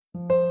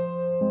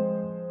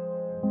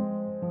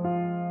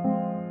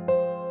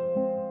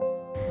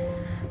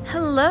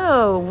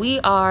Hello,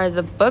 we are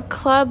the book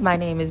club. My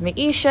name is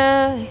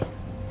Maisha.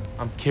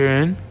 I'm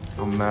Kieran.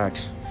 I'm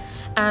Max.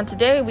 And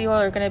today we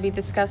are going to be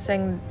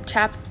discussing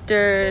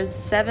chapters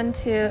 7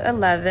 to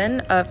 11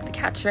 of The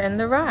Catcher in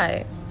the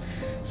Rye.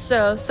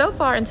 So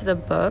far into the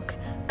book,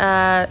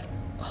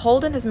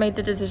 Holden has made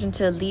the decision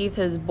to leave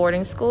his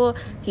boarding school.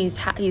 He's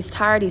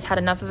tired. He's had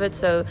enough of it.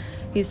 So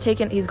he's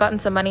gotten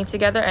some money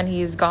together and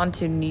he's gone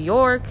to New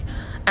York.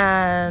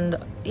 And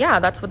yeah,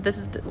 that's what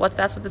this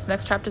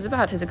next chapter is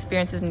about. His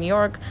experiences in New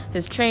York,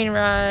 his train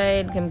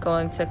ride, him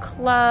going to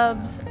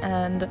clubs,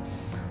 and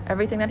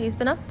everything that he's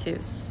been up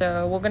to.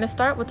 So we're going to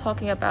start with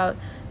talking about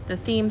the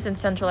themes and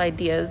central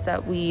ideas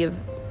that we've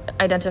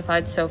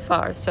identified so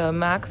far. So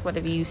Max, what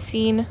have you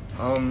seen?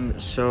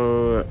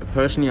 So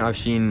personally, I've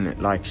seen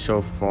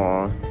so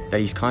far that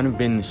he's kind of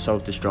been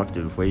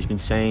self-destructive, where he's been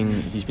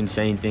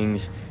saying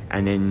things,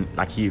 and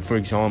then for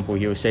example,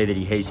 he'll say that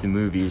he hates the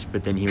movies,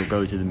 but then he'll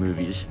go to the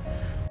movies.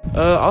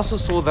 I also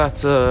saw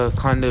that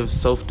kind of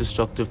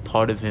self-destructive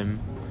part of him,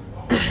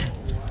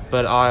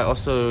 but I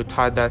also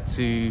tied that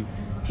to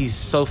he's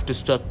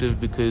self-destructive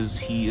because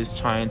he is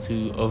trying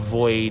to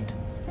avoid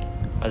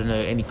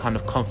any kind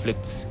of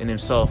conflict in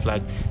himself.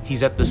 Like,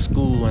 he's at the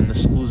school and the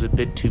school's a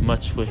bit too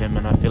much for him,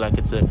 and I feel like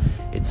it's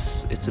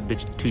a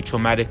bit too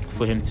traumatic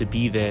for him to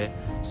be there,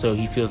 so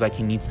he feels like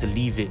he needs to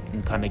leave it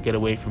and kind of get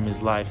away from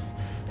his life,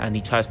 and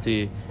he tries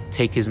to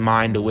take his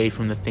mind away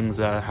from the things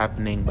that are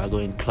happening by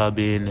going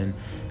clubbing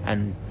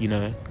and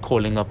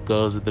calling up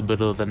girls at the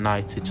middle of the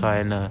night to try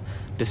and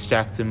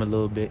distract him a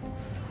little bit.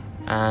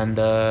 And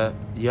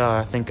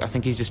I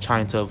think he's just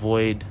trying to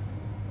avoid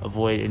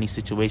any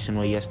situation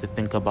where he has to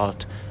think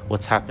about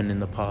what's happened in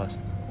the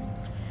past.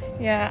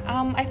 Yeah,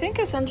 I think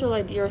a central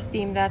idea or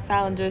theme that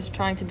Salinger is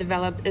trying to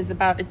develop is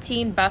about a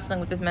teen battling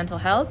with his mental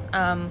health.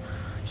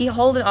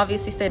 Holden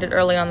obviously stated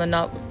early on the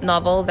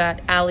novel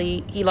that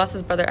he lost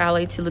his brother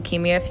Ali to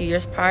leukemia a few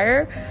years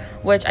prior,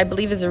 which I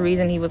believe is the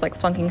reason he was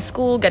flunking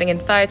school, getting in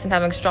fights, and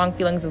having strong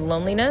feelings of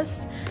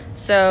loneliness.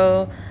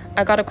 So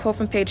I got a quote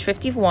from page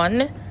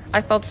 51.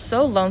 "I felt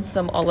so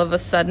lonesome all of a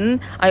sudden,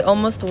 I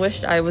almost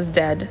wished I was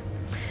dead."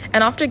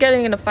 And after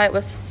getting in a fight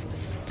with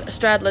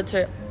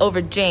Stradlater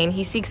over Jane,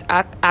 he seeks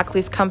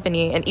Ackley's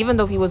company, and even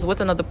though he was with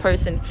another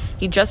person,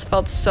 he just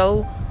felt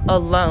so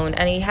alone,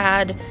 and he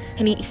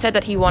said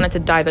that he wanted to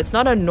die. That's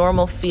not a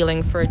normal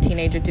feeling for a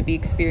teenager to be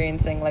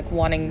experiencing,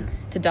 wanting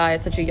to die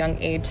at such a young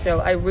age.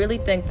 So I really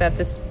think that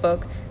this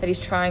book, that he's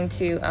trying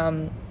to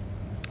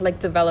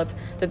develop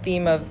the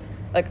theme of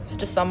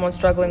just someone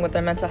struggling with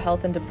their mental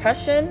health and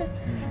depression.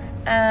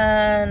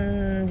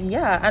 And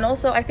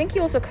also I think he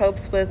also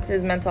copes with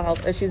his mental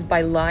health issues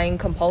by lying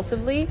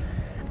compulsively.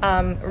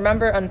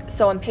 Remember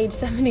on page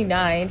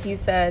 79 he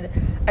said,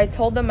 "I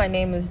told them my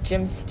name was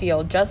Jim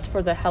Steele just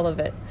for the hell of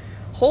it."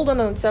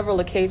 Holden on several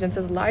occasions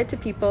has lied to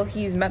people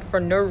he's met for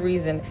no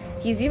reason.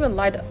 He's even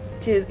lied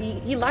to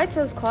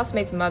his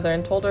classmate's mother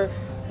and told her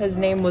his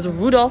name was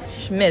Rudolf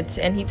Schmidt,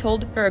 and he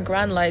told her a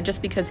grand lie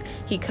just because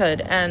he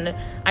could. And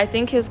I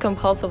think his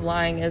compulsive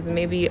lying is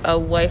maybe a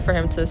way for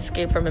him to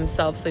escape from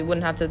himself, so he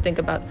wouldn't have to think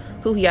about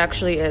who he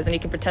actually is, and he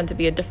can pretend to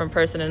be a different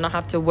person and not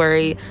have to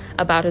worry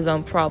about his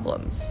own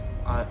problems.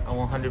 I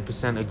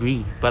 100%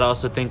 agree, but I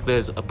also think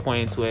there's a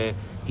point where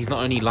he's not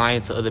only lying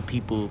to other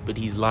people, but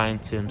he's lying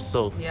to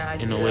himself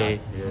in a way.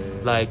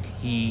 Yeah.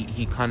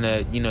 He kind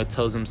of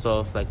tells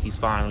himself he's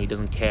fine, or he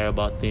doesn't care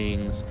about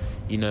things,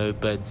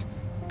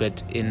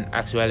 but in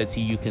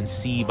actuality you can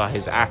see by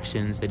his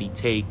actions that he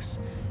takes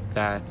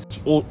that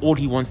all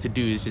he wants to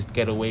do is just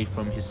get away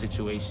from his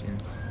situation.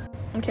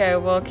 Okay,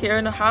 well,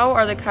 Kieran, how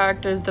are the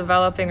characters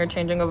developing or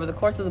changing over the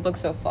course of the book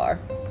so far?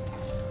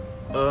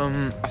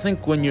 I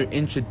think when you're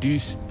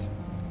introduced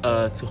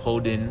to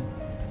Holden,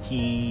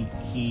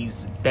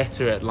 he's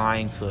better at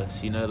lying to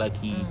us,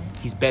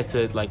 he's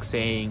better at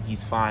saying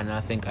he's fine. And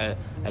I think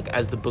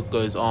as the book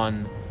goes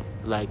on,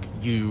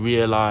 you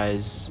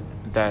realize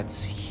that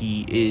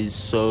he is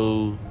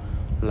so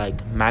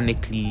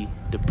manically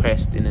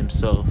depressed in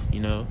himself,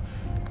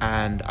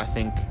 and I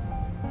think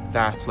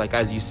that's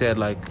as you said,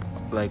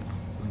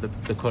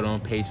 the quote on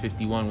page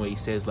 51 where he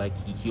says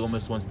he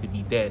almost wants to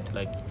be dead,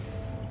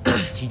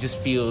 he just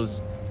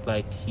feels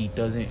he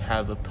doesn't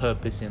have a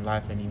purpose in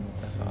life anymore.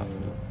 That's how I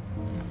feel.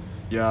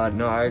 Yeah,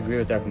 no, I agree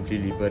with that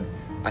completely, but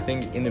I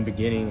think in the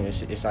beginning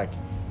it's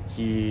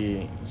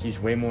he's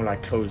way more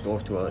closed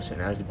off to us, and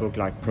as the book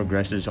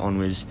progresses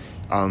onwards,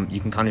 you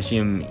can kind of see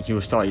him. He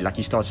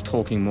starts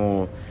talking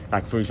more.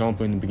 For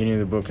example, in the beginning of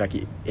the book,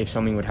 if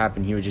something would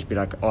happen, he would just be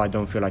 "Oh, I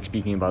don't feel like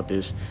speaking about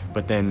this."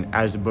 But then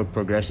as the book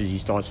progresses, he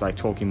starts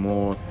talking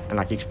more and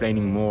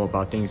explaining more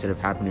about things that have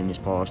happened in his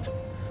past.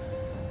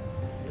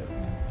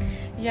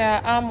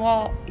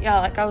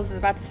 Like I was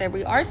about to say,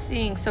 we are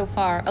seeing so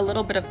far a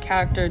little bit of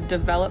character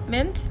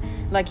development.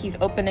 He's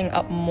opening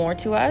up more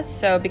to us.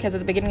 So because at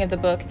the beginning of the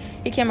book,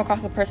 he came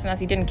across a person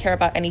as he didn't care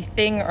about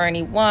anything or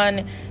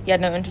anyone. He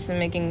had no interest in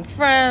making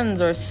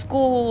friends or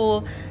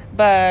school.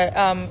 But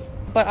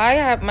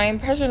my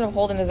impression of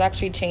Holden has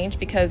actually changed,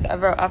 because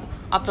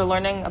after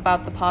learning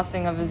about the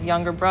passing of his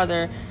younger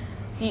brother,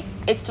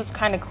 it's just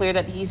kind of clear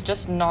that he's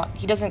just not.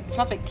 He doesn't. It's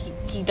not like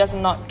he does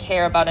not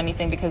care about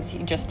anything because he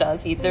just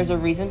does. There's a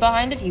reason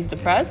behind it. He's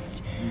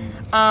depressed.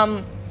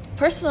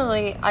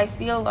 Personally, I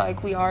feel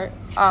like we are.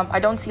 I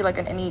don't see like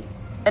an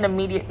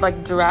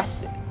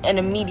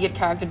immediate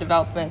character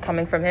development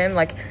coming from him.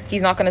 Like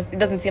he's not gonna. It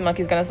doesn't seem like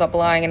he's gonna stop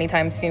lying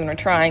anytime soon or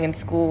trying in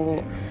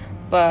school.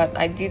 But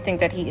I do think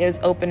that he is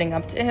opening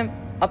up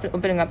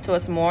to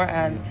us more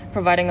and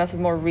providing us with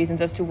more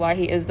reasons as to why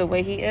he is the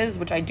way he is,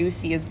 which I do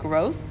see as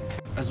growth.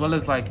 As well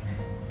as like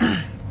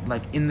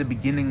in the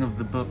beginning of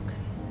the book,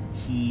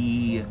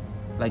 he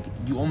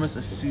you almost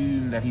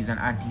assume that he's an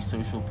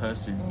antisocial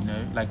person, you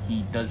know, like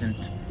he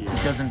doesn't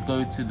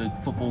go to the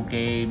football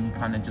game. He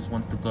kind of just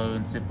wants to go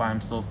and sit by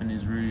himself in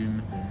his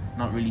room,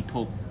 not really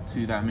talk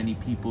to that many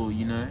people,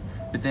 you know.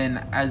 But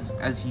then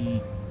as he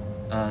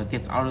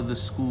gets out of the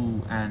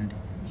school and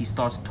he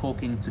starts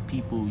talking to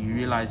people, you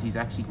realize he's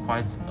actually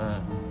quite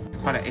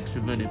an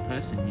extroverted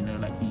person, you know,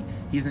 like he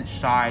isn't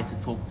shy to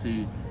talk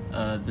to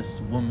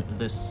this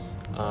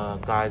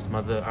guy's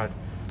mother. I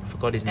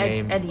forgot his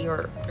name. Eddie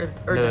or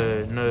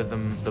no,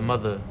 the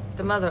mother.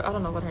 The mother, I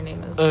don't know what her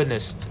name is.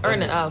 Ernest.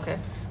 Oh, okay.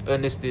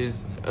 Ernest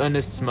is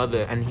Ernest's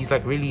mother, and he's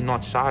like really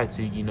not shy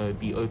to, you know,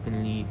 be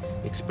openly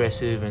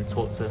expressive and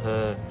talk to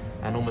her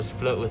and almost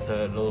flirt with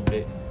her a little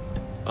bit.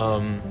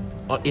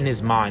 In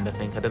his mind, I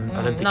think. I don't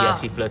think he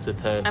actually flirts with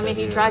her. I mean,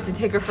 he tried to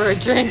take her for a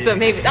drink, so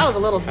maybe that was a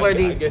little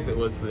flirty. I guess it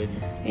was flirty.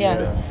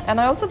 Yeah. And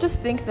I also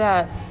just think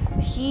that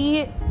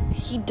he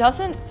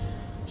doesn't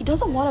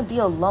want to be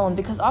alone,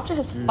 because after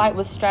his fight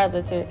with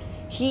Stradlater,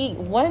 he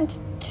went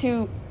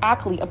to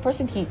Ackley, a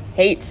person he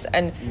hates,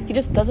 and he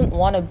just doesn't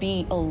want to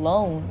be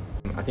alone.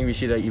 I think we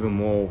see that even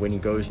more when he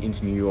goes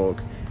into New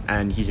York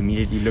and he's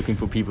immediately looking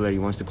for people that he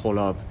wants to call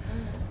up.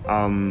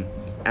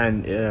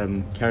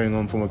 Carrying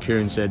on from what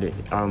Kieran said,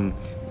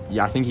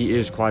 I think he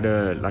is quite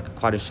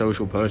a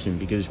social person,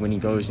 because when he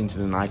goes into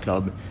the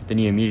nightclub, then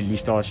he immediately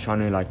starts trying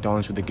to like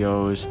dance with the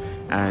girls,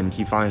 and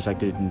he finds like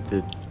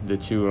the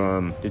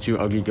two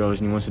ugly girls,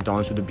 and he wants to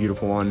dance with the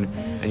beautiful one,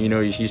 and you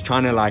know he's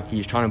trying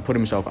to put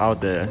himself out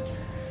there.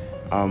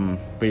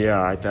 But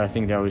yeah, I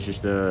think that was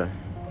just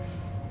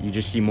you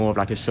just see more of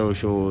like a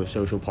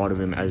social part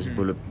of him as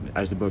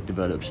the book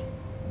develops.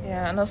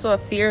 Yeah, and also a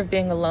fear of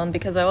being alone,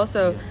 because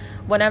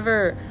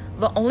whenever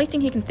the only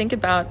thing he can think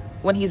about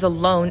when he's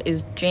alone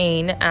is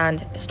Jane and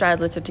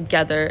Stradlater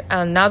together.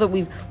 And now that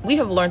we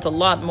have learned a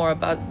lot more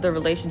about the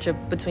relationship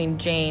between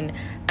Jane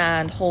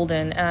and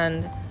Holden,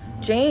 and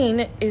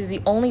Jane is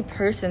the only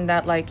person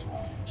that like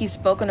he's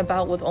spoken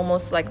about with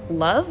almost like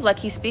love. Like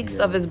he speaks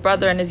of his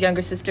brother and his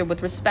younger sister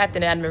with respect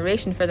and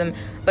admiration for them,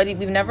 but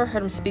we've never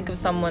heard him speak of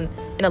someone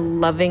in a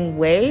loving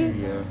way.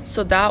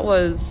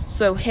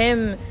 So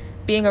him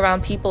being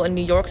around people in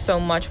New York so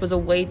much was a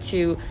way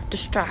to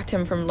distract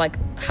him from like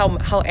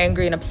how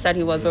angry and upset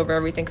he was over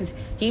everything, because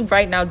he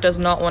right now does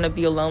not want to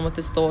be alone with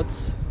his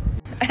thoughts.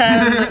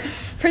 And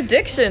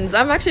predictions.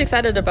 I'm actually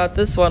excited about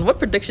this one. What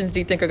predictions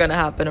do you think are going to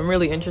happen? I'm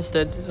really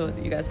interested in what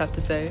you guys have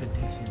to say.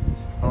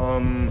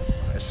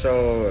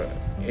 So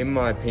in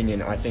my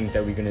opinion, I think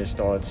that we're going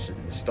to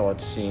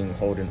start seeing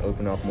Holden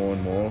open up more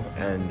and more,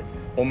 and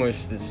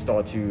almost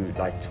start to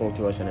like talk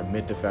to us and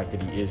admit the fact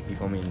that he is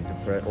becoming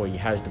depressed, or he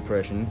has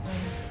depression.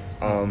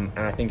 And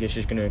I think it's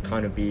just gonna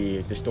kind of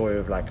be the story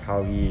of like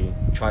how he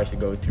tries to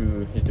go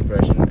through his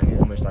depression and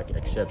almost like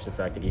accepts the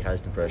fact that he has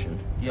depression.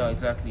 Yeah,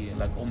 exactly.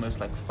 Like almost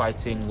like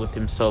fighting with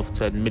himself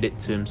to admit it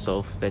to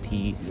himself that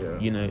he,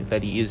 you know,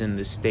 that he is in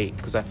this state.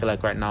 Because I feel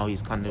like right now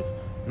he's kind of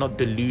not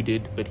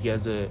deluded, but he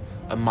has a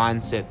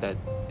mindset that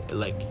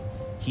like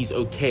he's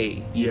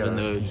okay, even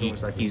though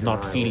he's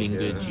not feeling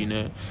good, you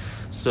know.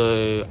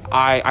 So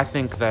I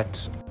think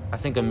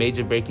a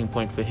major breaking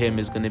point for him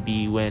is going to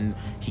be when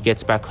he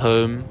gets back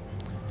home,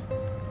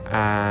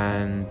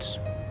 and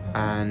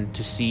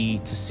to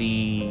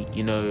see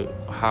you know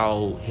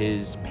how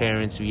his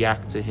parents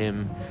react to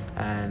him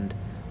and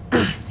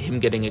him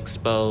getting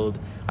expelled.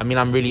 I mean,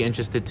 I'm really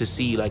interested to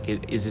see like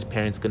is his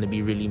parents going to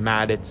be really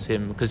mad at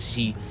him, because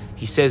he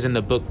says in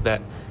the book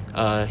that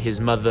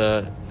his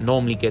mother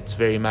normally gets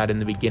very mad in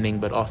the beginning,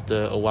 but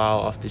after a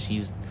while, after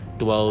she's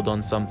dwelled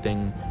on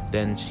something,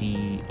 then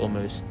she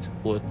almost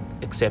would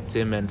accept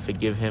him and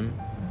forgive him.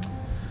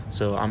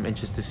 So I'm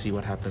interested to see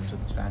what happens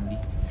with his family.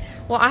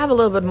 Well, I have a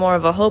little bit more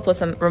of a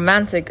hopeless and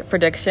romantic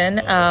prediction.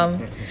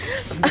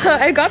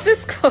 I got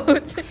this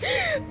quote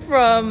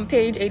from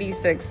page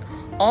 86.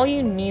 All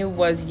you knew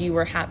was you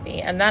were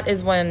happy. And that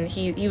is when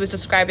he was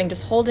describing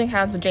just holding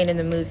hands with Jane in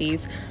the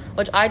movies,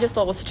 which I just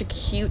thought was such a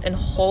cute and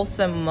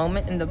wholesome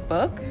moment in the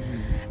book.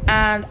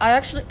 And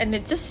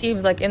it just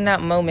seems like in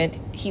that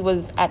moment he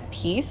was at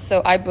peace.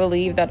 So I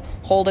believe that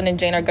Holden and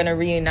Jane are going to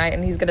reunite,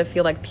 and he's going to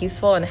feel like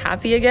peaceful and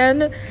happy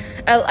again.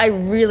 I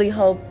really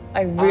hope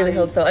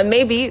so. And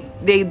maybe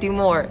they do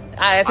more.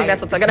 I think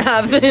that's what's going to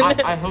happen.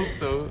 I hope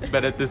so.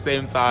 But at the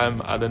same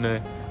time, I don't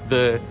know.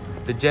 The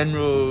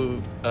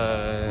general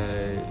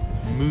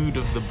mood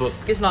of the book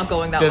It's not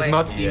going that does way.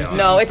 not seem to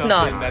No, be it's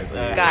not. something that's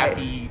a Guy,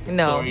 happy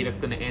no. story that's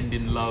going to end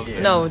in love.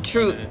 and No, it's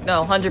true. gonna-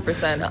 No,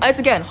 100%. It's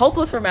again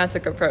hopeless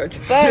romantic approach.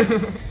 But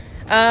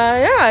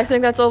yeah, I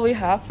think that's all we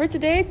have for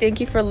today. Thank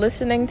you for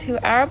listening to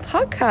our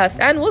podcast,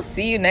 and we'll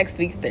see you next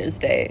week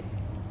Thursday.